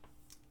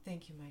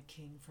Thank you, my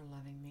King, for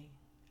loving me.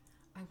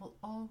 I will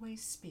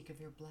always speak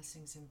of your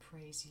blessings and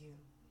praise you.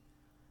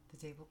 The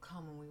day will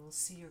come when we will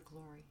see your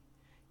glory,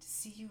 to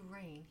see you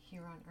reign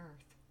here on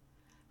earth.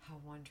 How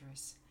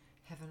wondrous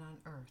heaven on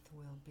earth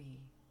will be.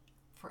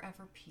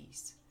 Forever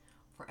peace,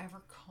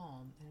 forever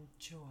calm and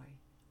joy,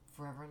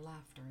 forever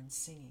laughter and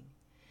singing.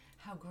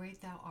 How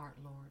great thou art,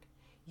 Lord.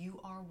 You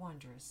are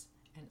wondrous,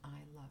 and I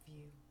love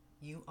you.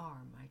 You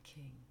are my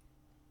King.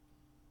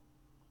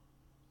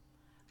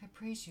 I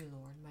praise you,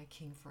 Lord, my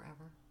King,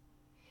 forever.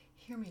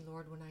 Hear me,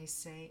 Lord, when I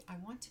say, I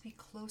want to be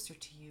closer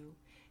to you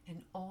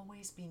and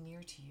always be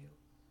near to you.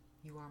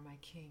 You are my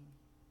King,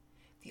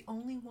 the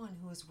only one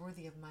who is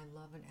worthy of my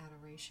love and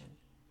adoration.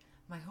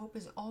 My hope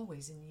is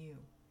always in you.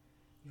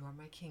 You are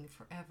my King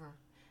forever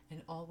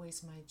and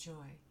always my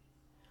joy.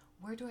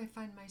 Where do I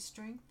find my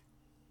strength?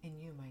 In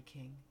you, my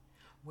King.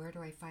 Where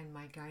do I find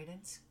my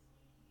guidance?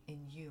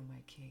 In you,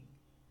 my King.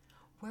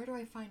 Where do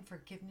I find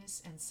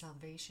forgiveness and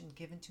salvation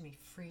given to me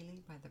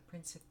freely by the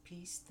Prince of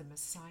Peace, the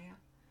Messiah,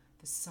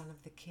 the Son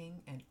of the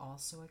King, and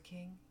also a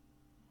King?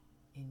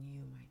 In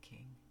you, my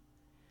King.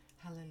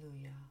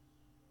 Hallelujah.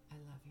 I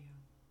love you.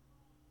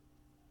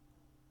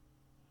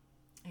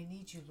 I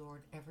need you,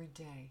 Lord, every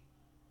day.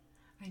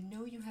 I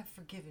know you have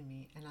forgiven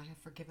me, and I have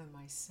forgiven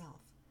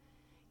myself.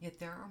 Yet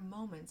there are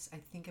moments I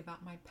think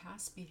about my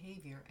past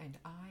behavior, and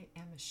I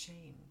am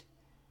ashamed.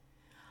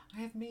 I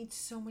have made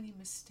so many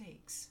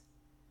mistakes.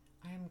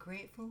 I am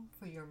grateful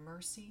for your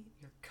mercy,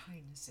 your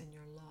kindness, and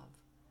your love.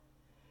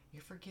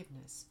 Your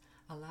forgiveness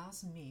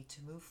allows me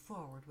to move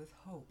forward with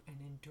hope and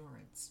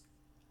endurance.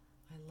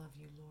 I love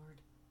you, Lord.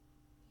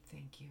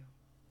 Thank you.